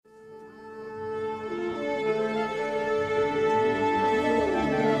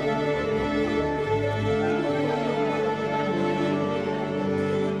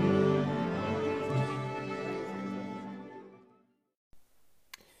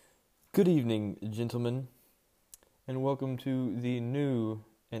Good evening, gentlemen, and welcome to the new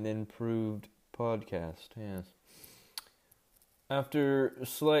and improved podcast. Yes. After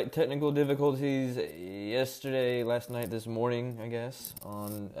slight technical difficulties last night, this morning, I guess,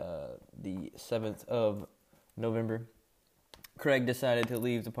 on the 7th of November, Craig decided to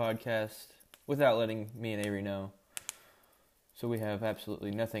leave the podcast without letting me and Avery know. So we have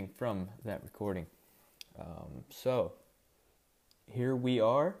absolutely nothing from that recording. So, here we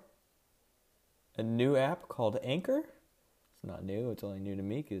are. A new app called Anchor. It's not new. It's only new to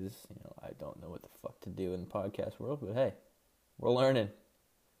me because, I don't know what the fuck to do in the podcast world. But hey, we're learning.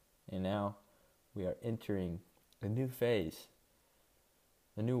 And now we are entering a new phase.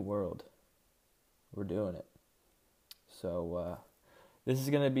 A new world. We're doing it. So, this is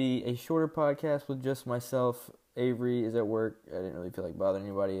going to be a shorter podcast with just myself. Avery is at work. I didn't really feel like bothering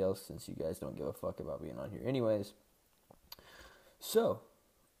anybody else since you guys don't give a fuck about being on here anyways. So,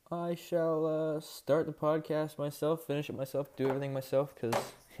 I shall start the podcast myself, finish it myself, do everything myself, because,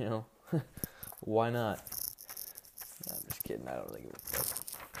 why not? No, I'm just kidding, I don't really give a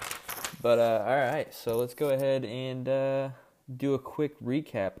fuck. But, alright, so let's go ahead and do a quick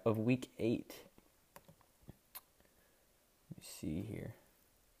recap of Week 8. Let me see here.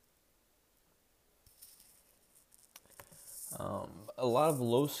 A lot of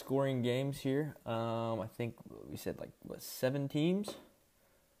low-scoring games here. I think we said, 7 teams?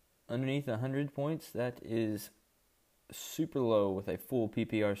 Underneath 100 points. That is super low with a full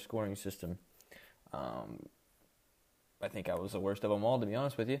PPR scoring system. I think I was the worst of them all, to be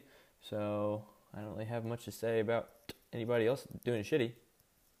honest with you. So I don't really have much to say about anybody else doing shitty,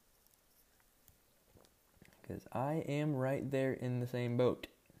 because I am right there in the same boat.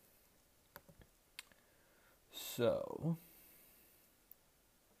 So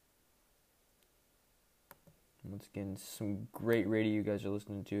once again, some great radio you guys are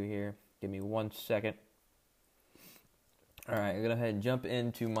listening to here. Give me 1 second. Alright, I'm going to go ahead and jump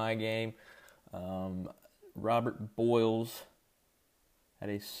into my game. Robert Boyles had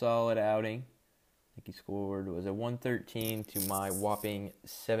a solid outing. I think he scored, was a 113 to my whopping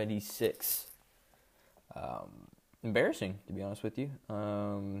 76. Embarrassing, to be honest with you.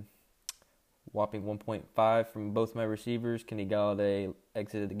 Whopping 1.5 from both my receivers. Kenny Galladay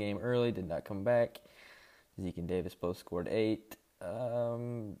exited the game early, did not come back. Zeke and Davis both scored 8. At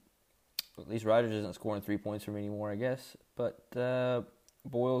least Rodgers isn't scoring 3 points for me anymore, I guess. But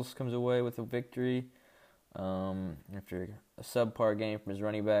Boyles comes away with a victory after a subpar game from his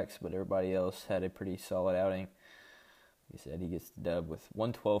running backs, but everybody else had a pretty solid outing. He said he gets the dub with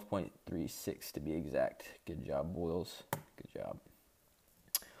 112.36 to be exact. Good job, Boyles. Good job.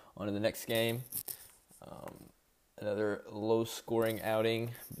 On to the next game. Another low-scoring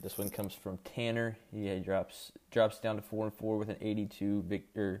outing. This one comes from Tanner. He drops down to 4-4 with an 82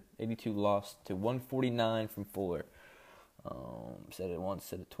 loss to 149 from Fuller. Said it once,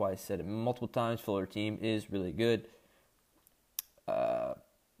 said it twice, said it multiple times. Fuller team is really good.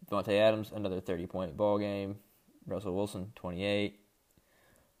 Devontae Adams, another 30-point ball game. Russell Wilson, 28.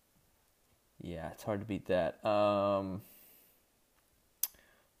 Yeah, it's hard to beat that. What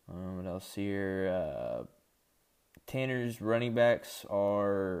else here? Tanner's running backs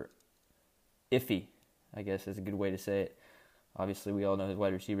are iffy, I guess is a good way to say it. Obviously, we all know his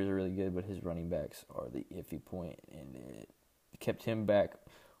wide receivers are really good, but his running backs are the iffy point, and it kept him back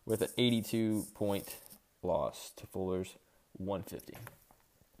with an 82-point loss to Fuller's 150.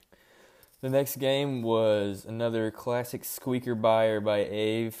 The next game was another classic squeaker buyer by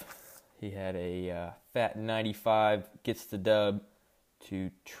Ave. He had a fat 95, gets the dub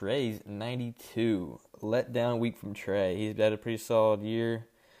to Trey's 92. Let down week from Trey. He's had a pretty solid year.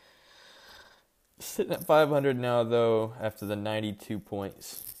 Sitting at 500 now, though, after the 92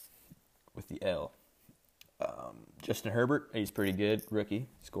 points with the L. Justin Herbert, he's pretty good. Rookie,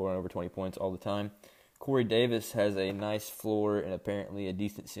 scoring over 20 points all the time. Corey Davis has a nice floor and apparently a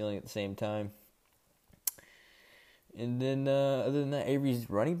decent ceiling at the same time. And then, other than that, Avery's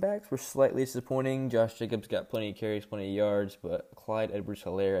running backs were slightly disappointing. Josh Jacobs got plenty of carries, plenty of yards, but Clyde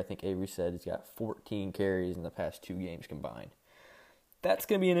Edwards-Helaire, I think Avery said, has got 14 carries in the past 2 games combined. That's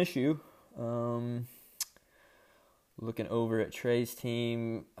going to be an issue. Looking over at Trey's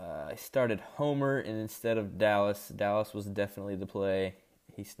team, I started Homer and instead of Dallas. Dallas was definitely the play.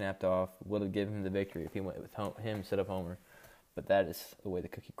 He snapped off. Would have given him the victory if he went with him instead of Homer. But that is the way the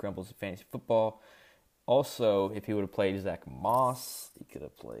cookie crumbles in fantasy football. Also, if he would have played Zach Moss, he could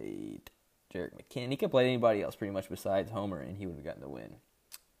have played Jerick McKinnon. He could have played anybody else pretty much besides Homer, and he would have gotten the win.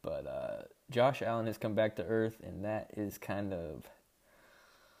 But Josh Allen has come back to earth, and that is kind of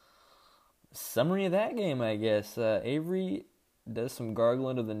summary of that game, I guess. Avery does some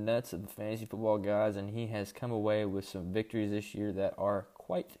gargling of the nuts of the fantasy football guys, and he has come away with some victories this year that are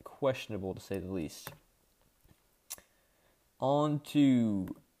quite questionable, to say the least. On to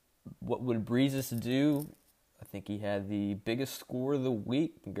what would Breezes do? I think he had the biggest score of the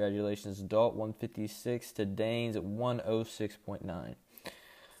week. Congratulations, Dalt, 156 to Danes at 106.9. Let's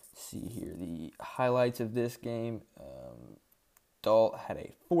see here, the highlights of this game. Dalt had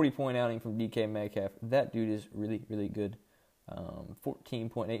a 40-point outing from DK Metcalf. That dude is really, really good.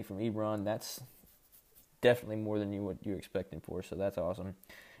 14.8 from Ebron. That's definitely more than what you're expecting for, so that's awesome.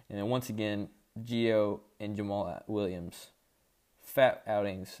 And then once again, Gio and Jamal Williams. Fat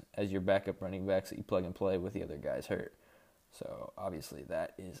outings as your backup running backs that you plug and play with the other guys hurt. So obviously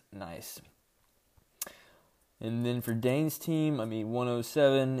that is nice. And then for Dane's team,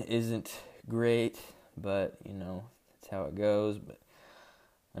 107 isn't great, but, that's how it goes. But,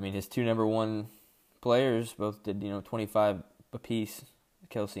 his two number one players both did, 25 apiece,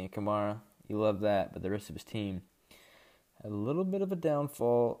 Kelsey and Kamara. You love that, but the rest of his team had a little bit of a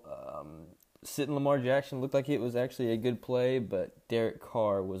downfall. Sitting Lamar Jackson looked like it was actually a good play, but Derek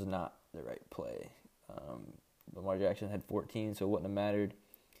Carr was not the right play. Lamar Jackson had 14, so it wouldn't have mattered.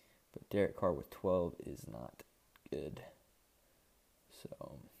 But Derek Carr with 12 is not good.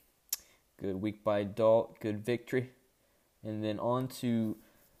 So, good week by Dalt, good victory. And then on to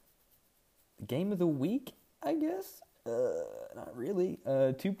game of the week, I guess. Not really.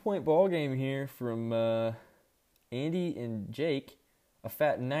 2-point ball game here from Andy and Jake. A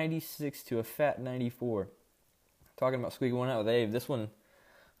fat 96 to a fat 94. Talking about squeaking one out with Abe. This one,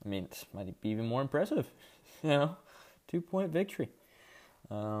 it might be even more impressive. 2-point victory.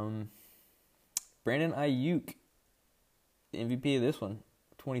 Brandon Ayuk, the MVP of this one,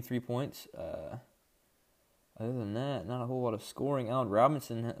 23 points. Other than that, not a whole lot of scoring. Allen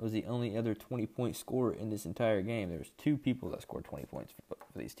Robinson was the only other 20-point scorer in this entire game. There was 2 people that scored 20 points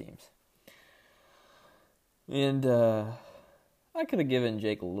for these teams. And I could have given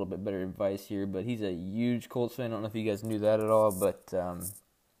Jake a little bit better advice here, but he's a huge Colts fan. I don't know if you guys knew that at all, but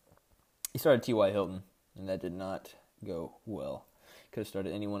he started T.Y. Hilton, and that did not go well. Could have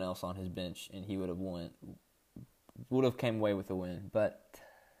started anyone else on his bench, and he would have came away with a win. But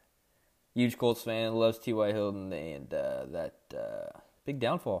huge Colts fan, loves T.Y. Hilton, and that big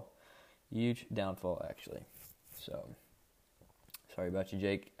downfall. Huge downfall, actually. So, sorry about you,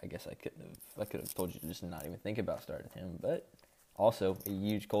 Jake. I guess I could have told you to just not even think about starting him, but also a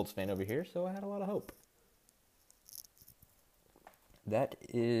huge Colts fan over here, so I had a lot of hope. That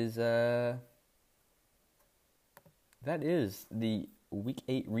is the Week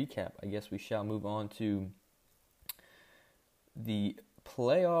 8 recap. I guess we shall move on to the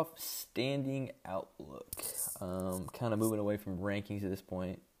playoff standing outlook. Kind of moving away from rankings at this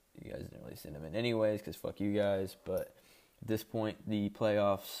point. You guys didn't really send them in anyways, because fuck you guys. But at this point, the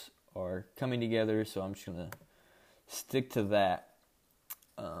playoffs are coming together, so I'm just going to stick to that.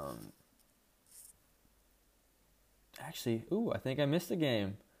 I think I missed a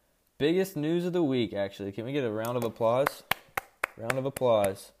game. Biggest news of the week, actually. Can we get a round of applause? Round of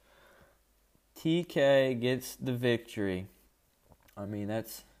applause. TK gets the victory.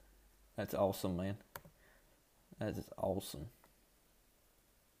 That's awesome, man. That is awesome.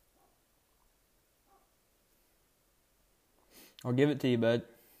 I'll give it to you, bud.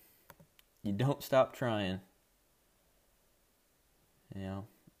 You don't stop trying.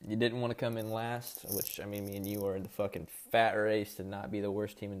 You didn't want to come in last, which, me and you are in the fucking fat race to not be the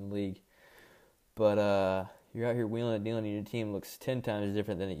worst team in the league. But you're out here wheeling and dealing, and your team looks 10 times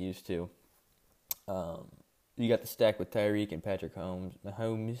different than it used to. You got the stack with Tyreek and Patrick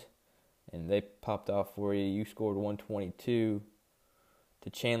Mahomes, and they popped off for you. You scored 122 to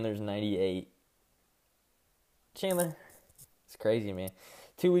Chandler's 98. Chandler, it's crazy, man.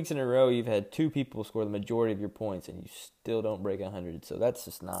 2 weeks in a row, you've had 2 people score the majority of your points, and you still don't break 100. So that's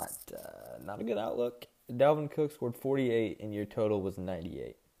just not a good outlook. Dalvin Cook scored 48, and your total was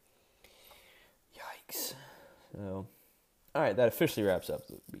 98. Yikes. So, all right, that officially wraps up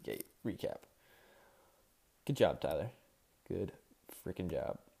the Week 8 recap. Good job, Tyler. Good freaking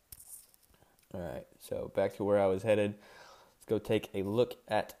job. All right, so back to where I was headed. Let's go take a look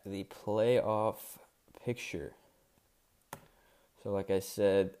at the playoff picture. So like I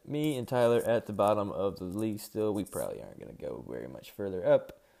said, me and Tyler at the bottom of the league still. We probably aren't going to go very much further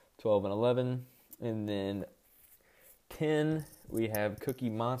up. 12 and 11. And then 10, we have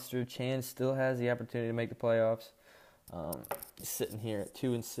Cookie Monster. Chan still has the opportunity to make the playoffs. Sitting here at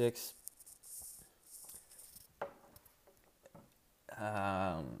 2 and 6.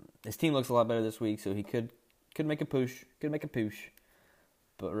 His team looks a lot better this week, so he could make a push.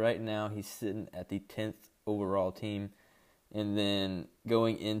 But right now, he's sitting at the 10th overall team. And then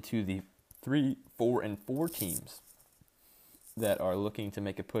going into the 3, 4, and 4 teams that are looking to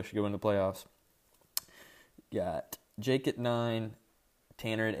make a push to go into playoffs, got Jake at 9,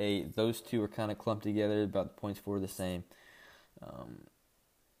 Tanner at 8. Those two are kind of clumped together, about the points for the same.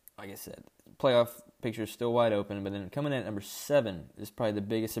 Like I said, playoff picture is still wide open, but then coming in at number 7 is probably the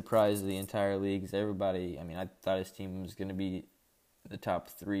biggest surprise of the entire league. Because everybody, I thought his team was going to be the top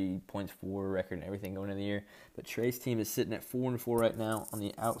 3 points for record and everything going into the year. But Trey's team is sitting at 4-4 right now on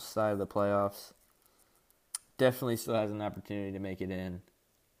the outside of the playoffs. Definitely still has an opportunity to make it in,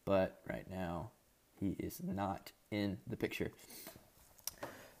 but right now he is not in the picture.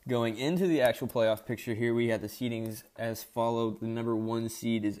 Going into the actual playoff picture here, we have the seedings as followed. The number 1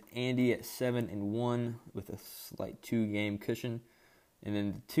 seed is Andy at 7-1 with a slight 2-game cushion. And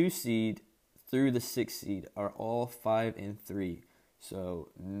then the 2 seed through the 6 seed are all 5-3. So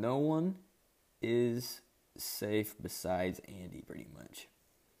no one is safe besides Andy pretty much.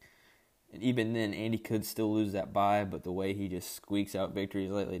 And even then, Andy could still lose that bye, but the way he just squeaks out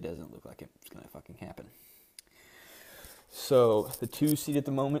victories lately doesn't look like it's going to fucking happen. So, the 2 seed at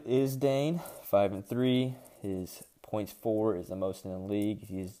the moment is Dane, 5-3. His points for is the most in the league.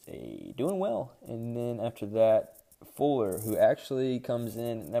 He's doing well. And then after that, Fuller, who actually comes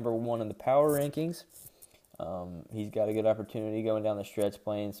in at number 1 in the power rankings. He's got a good opportunity going down the stretch,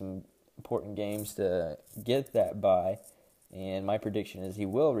 playing some important games to get that bye. And my prediction is he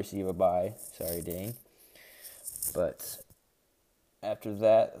will receive a bye. Sorry, Dane. But after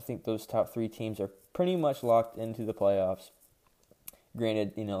that, I think those top 3 teams are pretty much locked into the playoffs.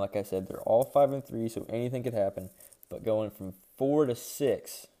 Granted, like I said, they're all 5-3, so anything could happen. But going from 4 to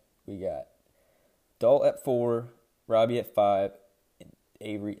 6, we got Dalt at 4, Robbie at 5, and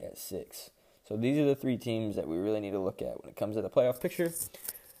Avery at 6. So these are the 3 teams that we really need to look at when it comes to the playoff picture.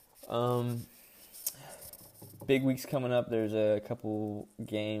 Big weeks coming up. There's a couple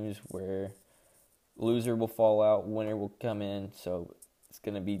games where loser will fall out, winner will come in. So it's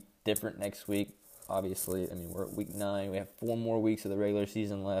going to be different next week. Obviously, we're at week 9. We have 4 more weeks of the regular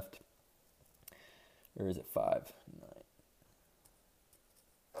season left. Or is it 5?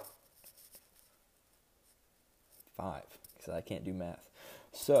 9. 5, because I can't do math.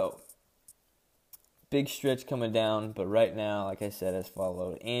 So, big stretch coming down, but right now, like I said, as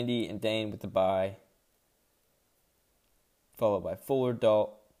followed. Andy and Dane with the bye, followed by Fuller,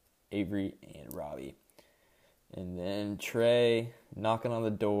 Dalt, Avery, and Robbie. And then Trey knocking on the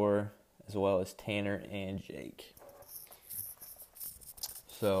door, as well as Tanner and Jake.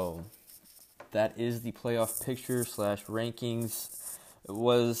 So, that is the playoff picture / rankings. It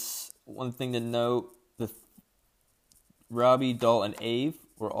was one thing to note, the Robbie, Dalt, and Ave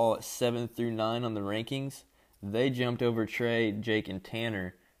were all at 7 through 9 on the rankings. They jumped over Trey, Jake, and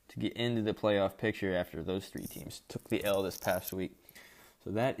Tanner to get into the playoff picture after those 3 teams took the L this past week. So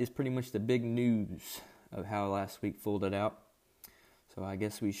that is pretty much the big news of how last week folded out. So I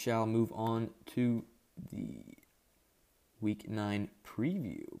guess we shall move on to the Week 9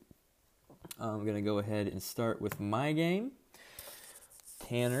 preview. I'm going to go ahead and start with my game.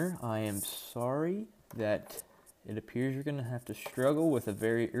 Tanner, I am sorry that it appears you're going to have to struggle with a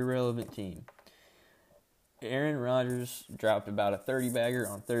very irrelevant team. Aaron Rodgers dropped about a 30-bagger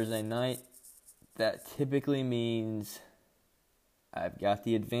on Thursday night. That typically means I've got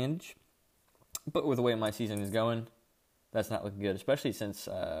the advantage. But with the way my season is going, that's not looking good, especially since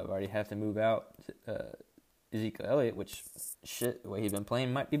I've already have to move out Ezekiel Elliott, which, the way he's been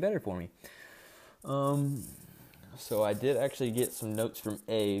playing might be better for me. So I did actually get some notes from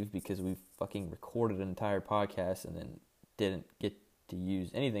Ave because we fucking recorded an entire podcast and then didn't get to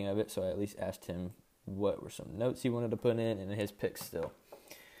use anything of it, so I at least asked him what were some notes he wanted to put in and his picks still.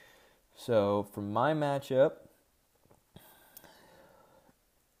 So for my matchup,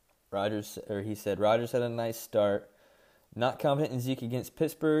 he said Rodgers had a nice start. Not confident in Zeke against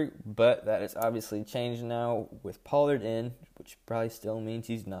Pittsburgh, but that has obviously changed now with Pollard in, which probably still means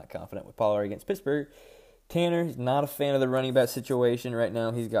he's not confident with Pollard against Pittsburgh. Tanner is not a fan of the running back situation right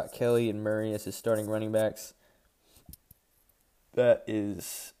now. He's got Kelly and Murray as his starting running backs. That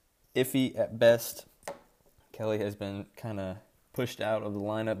is iffy at best. Kelly has been kind of pushed out of the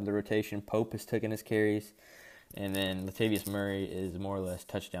lineup of the rotation. Pope has taken his carries. And then Latavius Murray is more or less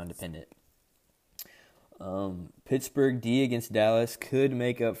touchdown dependent. Pittsburgh D against Dallas could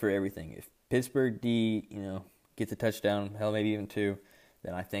make up for everything. If Pittsburgh D, gets a touchdown, hell, maybe even 2,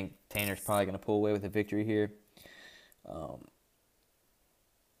 then I think Tanner's probably going to pull away with a victory here.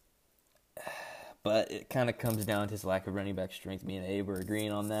 But it kind of comes down to his lack of running back strength. Me and Abe were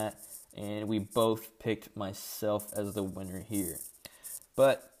agreeing on that. And we both picked myself as the winner here.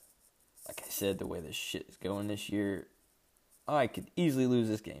 But, like I said, the way this shit is going this year, I could easily lose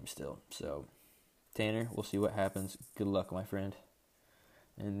this game still. So, Tanner, we'll see what happens. Good luck, my friend.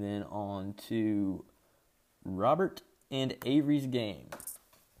 And then on to Robert and Avery's game.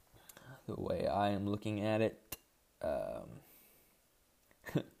 The way I am looking at it,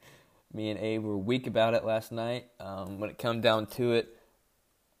 me and Abe were weak about it last night. When it come down to it,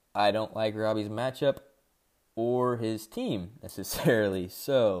 I don't like Robbie's matchup or his team necessarily.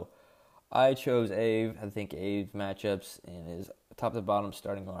 So I chose Abe. I think Abe's matchups and his top to bottom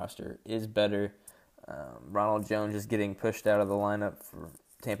starting roster is better. Ronald Jones is getting pushed out of the lineup for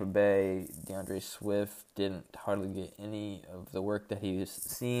Tampa Bay. DeAndre Swift didn't hardly get any of the work that he was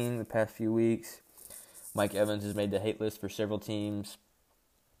seeing the past few weeks. Mike Evans has made the hate list for several teams.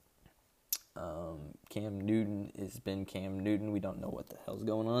 Cam Newton has been Cam Newton. We don't know what the hell's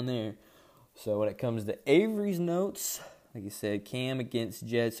going on there. So when it comes to Avery's notes, like you said, Cam against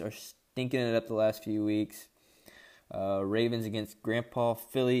Jets are stinking it up the last few weeks. Ravens against Grandpa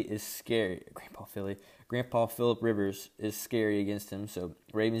Philly is scary. Grandpa Phillip Rivers is scary against him. So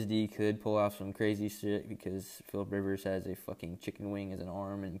Ravens D could pull off some crazy shit because Phillip Rivers has a fucking chicken wing as an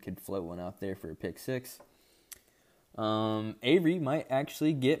arm and could float one out there for a pick six. Avery might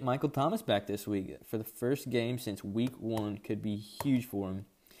actually get Michael Thomas back this week for the first game since week 1. Could be huge for him.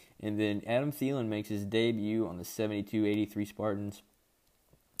 And then Adam Thielen makes his debut on the 72-83 Spartans.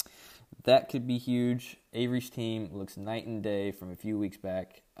 That could be huge. Avery's team looks night and day from a few weeks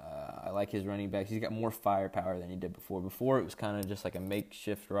back. I like his running backs. He's got more firepower than he did before. Before, it was kind of just like a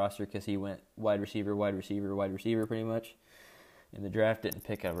makeshift roster because he went wide receiver pretty much. In the draft, didn't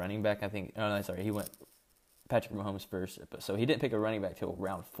pick a running back. He went Patrick Mahomes first. So he didn't pick a running back till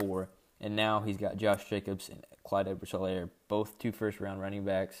round 4. And now he's got Josh Jacobs and Clyde Edwards-Helaire, both 2 first-round running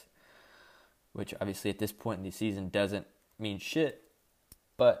backs, which obviously at this point in the season doesn't mean shit,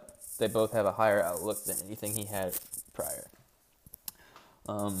 but they both have a higher outlook than anything he had prior.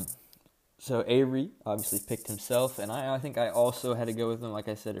 So Avery obviously picked himself, and I think I also had to go with him. Like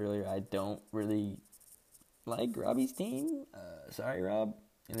I said earlier, I don't really like Robbie's team. Sorry, Rob.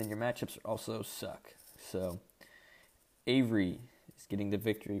 And then your matchups also suck. So Avery is getting the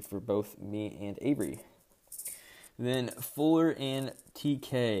victory for both me and Avery. Then Fuller and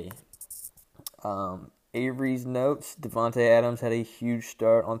TK. Avery's notes, Devontae Adams had a huge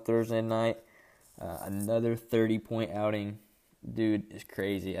start on Thursday night. Another 30-point outing. Dude is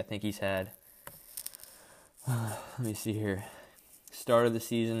crazy. I think he's had, let me see here, start of the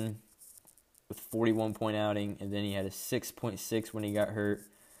season with 41-point outing, and then he had a 6.6 when he got hurt,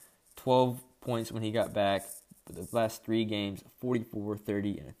 12 points when he got back. But the last 3 games, 44,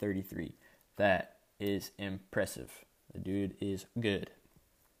 30, and a 33. That is impressive. The dude is good.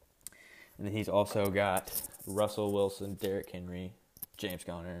 And then he's also got Russell Wilson, Derrick Henry, James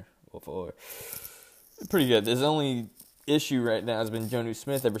Conner, Will Fuller. Pretty good. His only issue right now has been Jonnu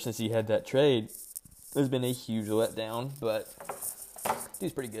Smith ever since he had that trade. There's been a huge letdown, but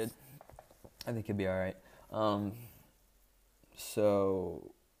he's pretty good. I think he'll be all right.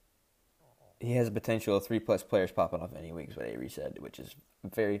 So he has a potential of 3+ players popping off any week, is what Avery said, which is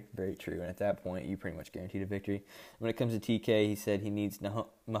very, very true. And at that point, you pretty much guaranteed a victory. When it comes to TK, he said he needs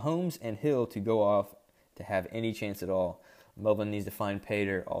Mahomes and Hill to go off to have any chance at all. Melvin needs to find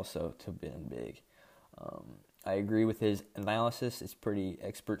Pater also to win big. I agree with his analysis. It's pretty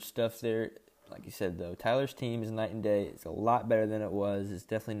expert stuff there. Like you said, though, Tyler's team is night and day. It's a lot better than it was. It's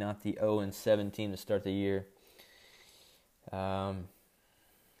definitely not the 0-7 team to start the year.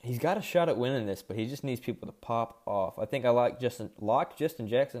 He's got a shot at winning this, but he just needs people to pop off. I think I like Justin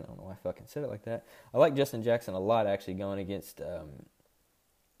Jackson. I don't know why I fucking said it like that. I like Justin Jackson a lot, actually, going against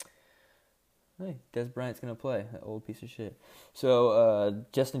hey, Des Bryant's going to play, that old piece of shit. So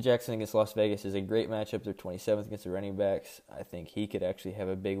Justin Jackson against Las Vegas is a great matchup. They're 27th against the running backs. I think he could actually have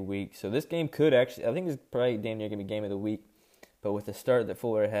a big week. So this game could actually, I think it's probably damn near going to be game of the week. But with the start that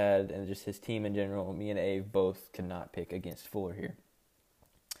Fuller had and just his team in general, me and Abe both could not pick against Fuller here.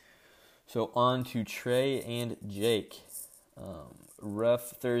 So on to Trey and Jake.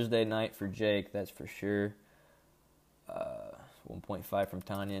 Rough Thursday night for Jake, that's for sure. 1.5 from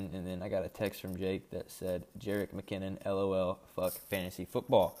Tanyan, and then I got a text from Jake that said, Jerick McKinnon, LOL, fuck fantasy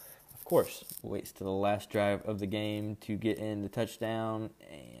football. Of course, waits to the last drive of the game to get in the touchdown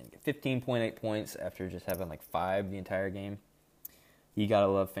and 15.8 points after just having like 5 the entire game. You gotta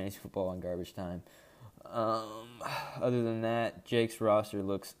love fantasy football in garbage time. Other than that, Jake's roster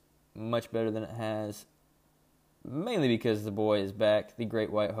looks much better than it has, mainly because the boy is back, the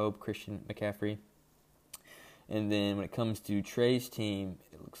great white hope, Christian McCaffrey. And then when it comes to Trey's team,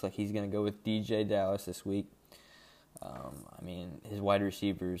 it looks like he's going to go with DJ Dallas this week. His wide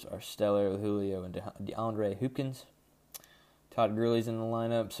receivers are stellar, Julio and DeAndre Hopkins. Todd Gurley's in the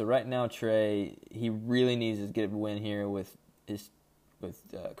lineup. So right now, Trey, he really needs to get a win here with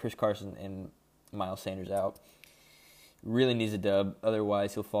Chris Carson and Miles Sanders out. Really needs a dub.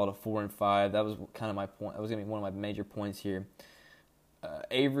 Otherwise, he'll fall to 4-5. That was kind of my point. That was going to be one of my major points here.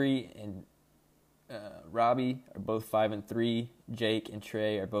 Avery and Robbie are both 5-3. Jake and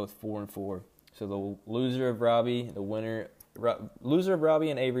Trey are both 4-4. So the loser of Robbie and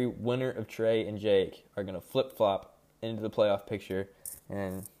Avery, winner of Trey and Jake, are going to flip-flop into the playoff picture.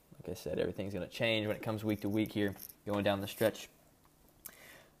 And like I said, everything's going to change when it comes week to week here, going down the stretch.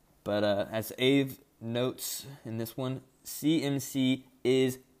 But as Ave notes in this one, CMC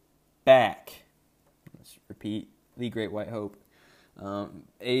is back. Let's repeat, the Great White Hope.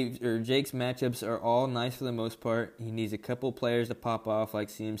 Jake's matchups are all nice for the most part. He needs a couple players to pop off like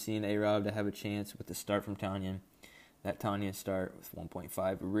CMC and A-Rob to have a chance with the start from Tanya. That Tanya start with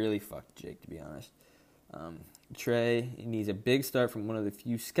 1.5 really fucked Jake, to be honest. Trey, he needs a big start from one of the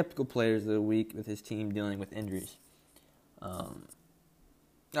few skeptical players of the week with his team dealing with injuries. I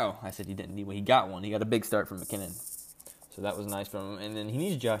said he didn't need one. He got one. He got a big start from McKinnon. So that was nice from him. And then he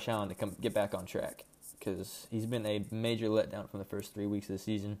needs Josh Allen to get back on track because he's been a major letdown from the first 3 weeks of the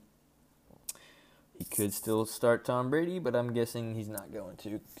season. He could still start Tom Brady, but I'm guessing he's not going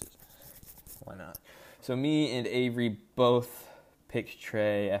to. 'Cause why not? So me and Avery both picked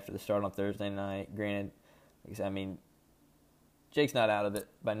Trey after the start on Thursday night. Granted, Jake's not out of it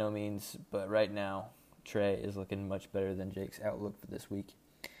by no means, but right now Trey is looking much better than Jake's outlook for this week.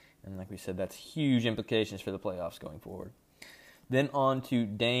 And like we said, that's huge implications for the playoffs going forward. Then on to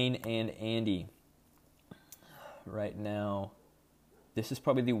Dane and Andy. Right now, this is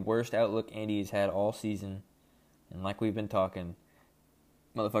probably the worst outlook Andy has had all season. And like we've been talking,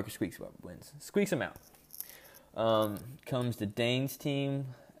 motherfucker wins. Squeaks him out. Comes to Dane's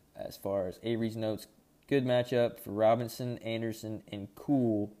team. As far as Avery's notes, good matchup for Robinson, Anderson, and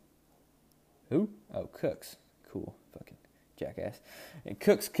Cool. Who? Oh, Cooks. Cool. Fucking jackass. And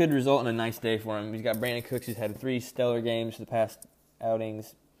Cooks could result in a nice day for him. He's got Brandon Cooks, who's had 3 stellar games for the past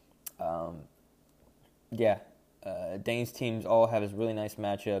outings. Dane's teams all have his really nice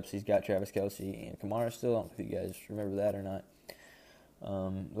matchups. He's got Travis Kelce and Kamara still. I don't know if you guys remember that or not.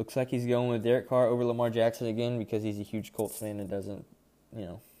 Looks like he's going with Derek Carr over Lamar Jackson again because he's a huge Colts fan and doesn't, we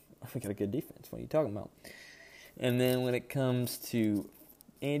got a good defense. What are you talking about? And then when it comes to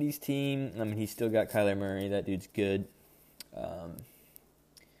Andy's team, he's still got Kyler Murray. That dude's good.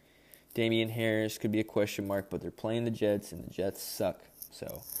 Damian Harris could be a question mark, but they're playing the Jets, and the Jets suck.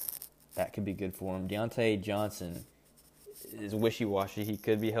 So that could be good for him. Deontay Johnson is wishy-washy. He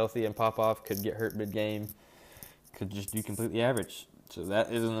could be healthy and pop off, could get hurt mid-game, could just do completely average. So that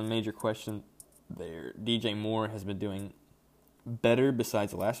isn't a major question there. DJ Moore has been doing better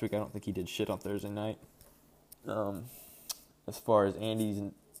besides last week. I don't think he did shit on Thursday night. As far as Andy's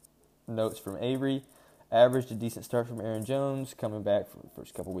notes from Avery, averaged a decent start from Aaron Jones, coming back from the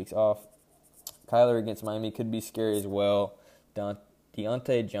first couple weeks off. Kyler against Miami could be scary as well.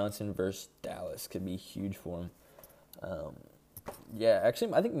 Deontay Johnson versus Dallas could be huge for him. I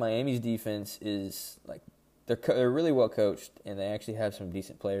think Miami's defense is they're really well coached, and they actually have some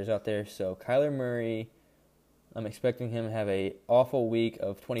decent players out there. So Kyler Murray, I'm expecting him to have a awful week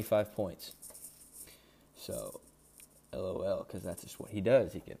of 25 points. So, LOL, because that's just what he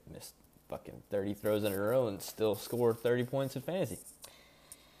does. He can miss fucking 30 throws in a row and still score 30 points in fantasy.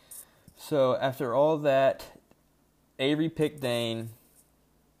 So after all that, Avery picked Dane.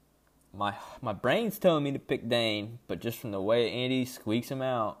 My brain's telling me to pick Dane, but just from the way Andy squeaks him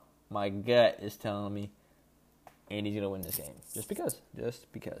out, my gut is telling me Andy's going to win this game. Just because.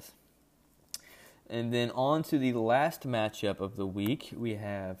 And then on to the last matchup of the week, we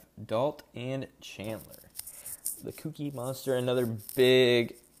have Dalt and Chandler. The Kookie Monster, another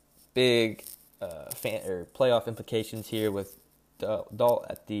big playoff implications here with Dalt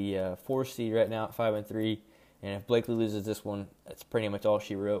at the 4 seed right now at 5-3. And if Blakely loses this one, that's pretty much all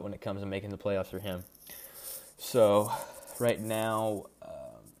she wrote when it comes to making the playoffs for him. So, right now,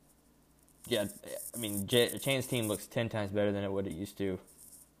 Chan's team looks 10 times better than what it used to.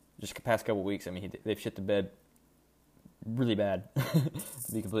 Just the past couple weeks, they've shit the bed really bad,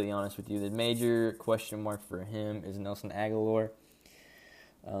 to be completely honest with you. The major question mark for him is Nelson Aguilar.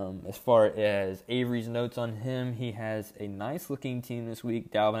 As far as Avery's notes on him, he has a nice-looking team this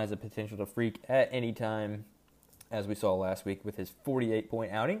week. Dalvin has the potential to freak at any time, as we saw last week with his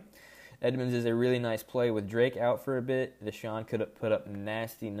 48-point outing. Edmonds is a really nice play with Drake out for a bit. Deshaun could have put up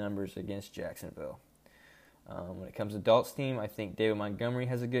nasty numbers against Jacksonville. When it comes to Dalt's team, I think David Montgomery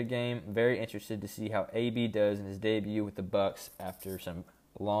has a good game. Very interested to see how AB does in his debut with the Bucs after some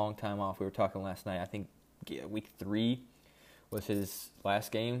long time off. We were talking last night. I think week 3 was his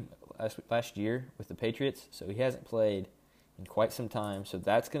last game last year with the Patriots, so he hasn't played in quite some time. So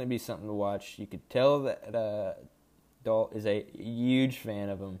that's going to be something to watch. You could tell that Dalt is a huge fan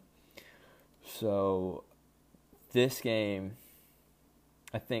of him. So this game,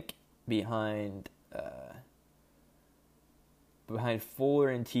 I think behind Fuller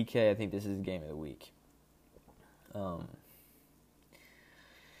and TK, I think this is the game of the week.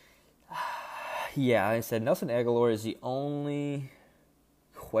 Yeah, like I said, Nelson Aguilar is the only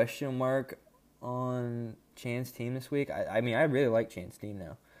question mark on Chan's team this week. I mean, I really like Chan's team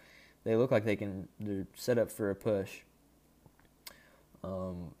now. They look like they're set up for a push.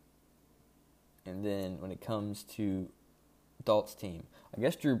 And then when it comes to Dalt's team, I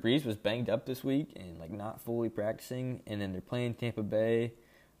guess Drew Brees was banged up this week and not fully practicing. And then they're playing Tampa Bay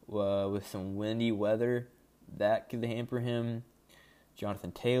with some windy weather. That could hamper him.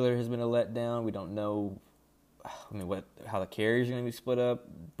 Jonathan Taylor has been a letdown. We don't know how the carries are going to be split up.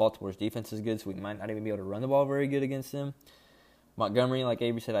 Baltimore's defense is good, so we might not even be able to run the ball very good against them. Montgomery, like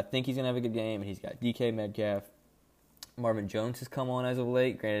Avery said, I think he's going to have a good game, and he's got DK Metcalf. Marvin Jones has come on as of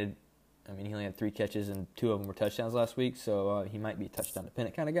late. Granted, he only had 3 catches, and 2 of them were touchdowns last week, so he might be a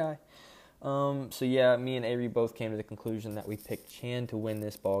touchdown-dependent kind of guy. So, yeah, me and Avery both came to the conclusion that we picked Chan to win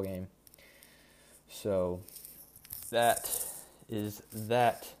this ball game. So, that is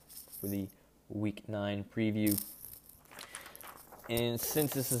that for the Week 9 preview. And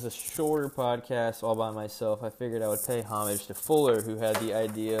since this is a shorter podcast all by myself, I figured I would pay homage to Fuller, who had the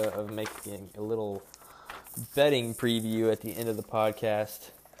idea of making a little betting preview at the end of the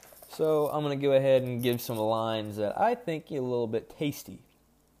podcast. So I'm going to go ahead and give some lines that I think are a little bit tasty.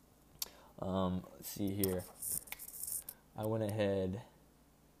 Let's see here. I went ahead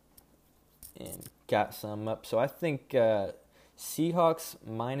and got some up. So I think Seahawks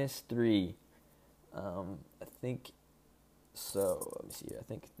 -3. I think so. Let me see here. I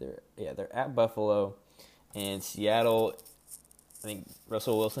think they're at Buffalo, and Seattle. I think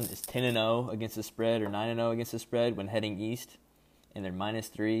Russell Wilson is 10-0 against the spread or 9-0 against the spread when heading east, and they're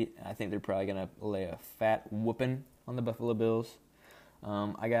 -3. I think they're probably gonna lay a fat whooping on the Buffalo Bills.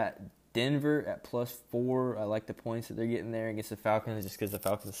 I got Denver at +4. I like the points that they're getting there against the Falcons, just because the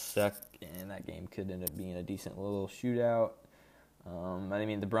Falcons suck, and that game could end up being a decent little shootout.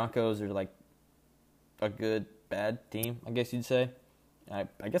 The Broncos are a good, bad team, I guess you'd say.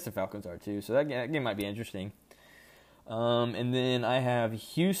 I guess the Falcons are too, so that game might be interesting. And then I have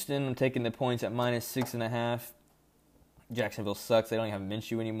Houston. I'm taking the points at -6.5. Jacksonville sucks. They don't even have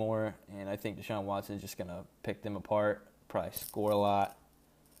Minshew anymore, and I think Deshaun Watson's just going to pick them apart, probably score a lot.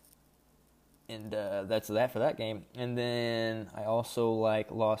 And that's that for that game. And then I also like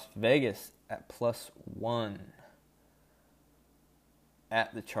Las Vegas at +1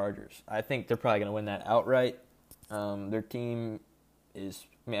 at the Chargers. I think they're probably going to win that outright. Their team is,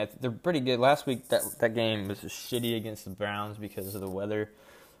 they're pretty good. Last week, that game was shitty against the Browns because of the weather.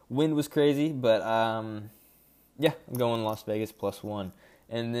 Wind was crazy, but I'm going Las Vegas +1.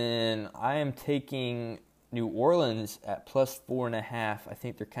 And then I am taking New Orleans at +4.5. I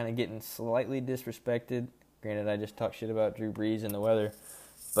think they're kind of getting slightly disrespected. Granted, I just talked shit about Drew Brees and the weather.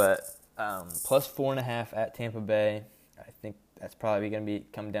 But +4.5 at Tampa Bay. I think that's probably going to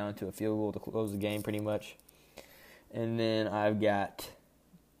come down to a field goal to close the game pretty much. And then I've got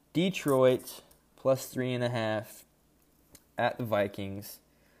Detroit +3.5 at the Vikings.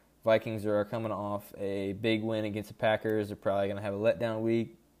 Vikings are coming off a big win against the Packers. They're probably going to have a letdown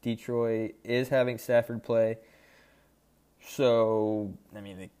week. Detroit is having Stafford play. So, I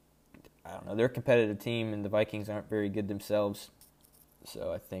don't know. They're a competitive team, and the Vikings aren't very good themselves.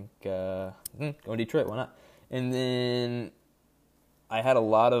 So I think going Detroit, why not? And then I had a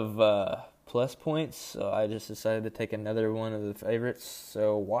lot of plus points, so I just decided to take another one of the favorites.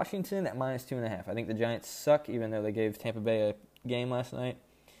 So Washington at -2.5. I think the Giants suck, even though they gave Tampa Bay a game last night.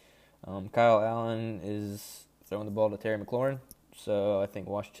 Kyle Allen is throwing the ball to Terry McLaurin, so I think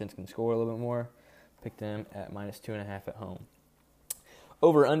Washington can score a little bit more. Picked them at -2.5 at home.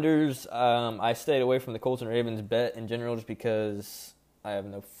 Over-unders, I stayed away from the Colts and Ravens bet in general just because I have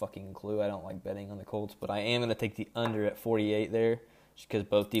no fucking clue. I don't like betting on the Colts, but I am going to take the under at 48 there just because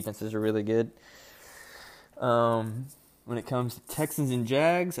both defenses are really good. When it comes to Texans and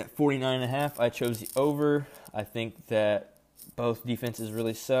Jags at 49.5, I chose the over. I think that both defenses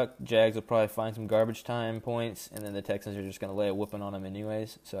really suck. Jags will probably find some garbage time points, and then the Texans are just going to lay a whooping on them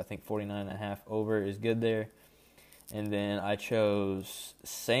anyways. So I think 49.5 over is good there. And then I chose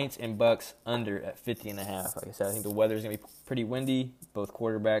Saints and Bucks under at 50.5. Like I said, I think the weather's going to be pretty windy. Both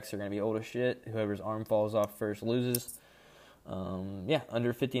quarterbacks are going to be old as shit. Whoever's arm falls off first loses.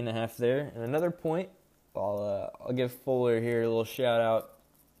 Under 50.5 there. And another point, I'll give Fuller here a little shout out.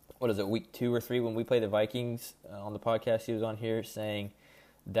 What is it, week 2 or 3 when we play the Vikings on the podcast? He was on here saying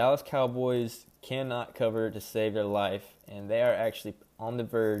Dallas Cowboys cannot cover to save their life, and they are actually on the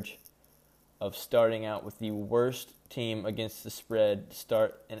verge of starting out with the worst team against the spread to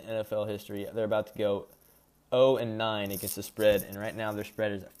start in NFL history. They're about to go 0-9 against the spread, and right now their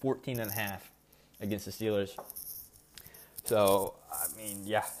spread is at 14.5 against the Steelers. So, I mean,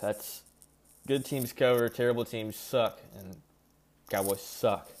 yeah, that's good teams cover, terrible teams suck, and Cowboys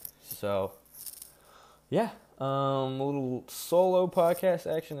suck. So, yeah, a little solo podcast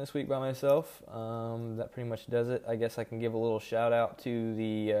action this week by myself. That pretty much does it. I guess I can give a little shout out to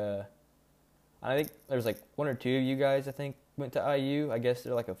the, I think there's like 1 or 2 of you guys, I think, went to IU. I guess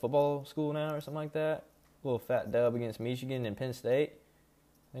they're like a football school now or something like that. A little fat dub against Michigan and Penn State.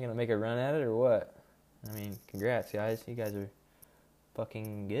 They're going to make a run at it or what? I mean, congrats, guys. You guys are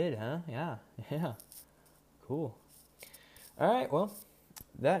fucking good, huh? Yeah. Cool. All right, well,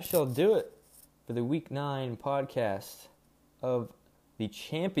 that shall do it for the Week 9 podcast of the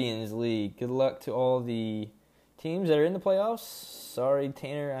Champions League. Good luck to all the teams that are in the playoffs. Sorry,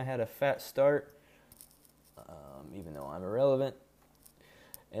 Tanner, I had a fat start, even though I'm irrelevant.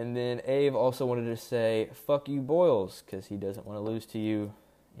 And then Abe also wanted to say, fuck you, Boyles, because he doesn't want to lose to you,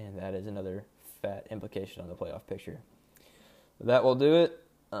 and that is another fat implication on the playoff picture. That will do it.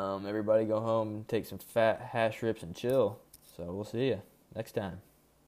 Everybody go home, take some fat hash rips, and chill. So we'll see you next time.